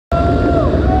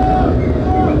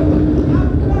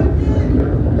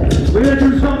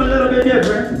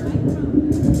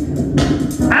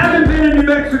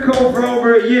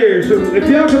year. So if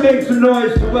y'all can make some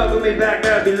noise to welcome me back,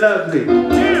 that'd be lovely.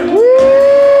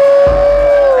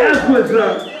 That's what's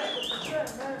up.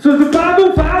 So is the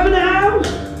 505 in the house?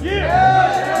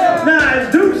 Yeah. Nah,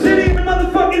 is Duke City in the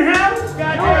motherfucking house?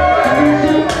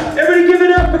 Everybody give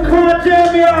it up for Quan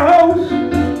Jeremy, our host.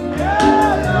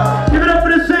 Give it up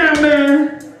for the sound,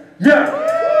 man. Yeah.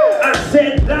 I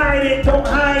said, light it, don't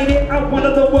hide it. I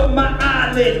wanna know what my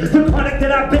eyelid. The product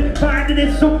that I've been finding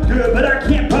is so good, but I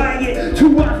can't buy it.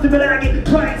 Too often, but I get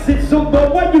prices so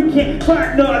low. Why you can't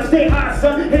find none? Stay high,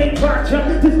 son. It ain't far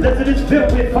jump. This desert is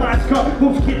filled with fine scum.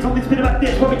 Most kids only spit about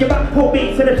this. When we get my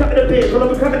homies, and they're dropping a bit. Well,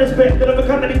 I'm coming to spit, then I'm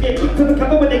coming again. To the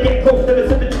cover when they get close, never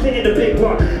something to sit in a big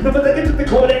bar. Never they get to the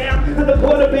quarter out, and the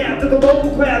border bound to the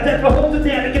local crowd. That's what holds it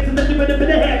down. It gets a little bit of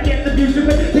a half. Get the music,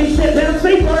 but they said down,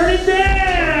 say burn it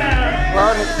down.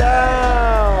 Burn it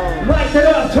down. Light it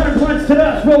up, turn blunts to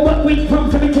dust. Roll up weak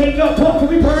drums and we take up puff and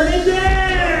we burn it down.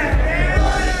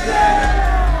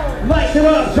 Light it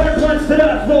up, turn blunts to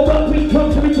dust. Roll up weak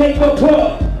drums and we take up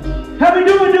puff. How we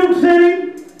doing, Duke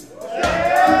City?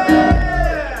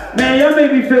 Man, y'all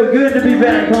make me feel good to be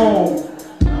back home.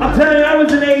 I'll tell you, I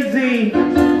was in AZ,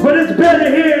 but it's better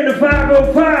here in the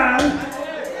 505.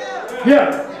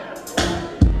 Yeah.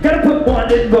 Gotta put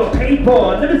one in the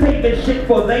paper. Never take this shit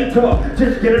for later.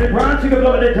 Just get it around, take a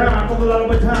lot of the time. For a lot of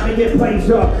the time to get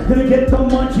placed up. Gonna get the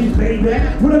munchies, baby.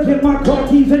 When I get my car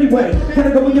keys anyway.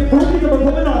 Gotta go with your focus. I'm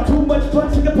coming on too much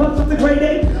fun. Take a puff of the grade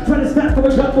A. Trying to stop for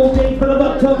a couple days. But I'm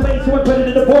up till late, so I put it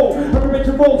in the bowl. I'm a rich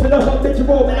roll to the hub, bitch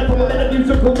roll. Man, I'm from a bit of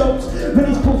musical notes. When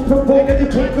these fools provoke, I can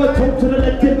take a toe to the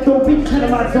left and throw me. And in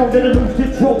my zone, then I lose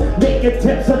control. Making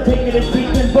tips, I'm taking it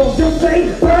deep and bold. Just say,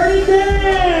 burn it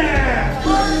down!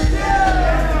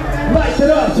 Light it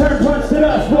up, turn blunts to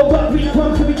us. Roll up, we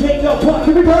drums and we take up puff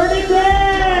and we burn it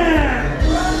down.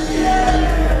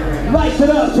 Light it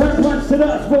up, turn blunts to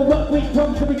us. Roll up, we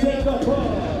drums and we take up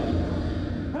puff.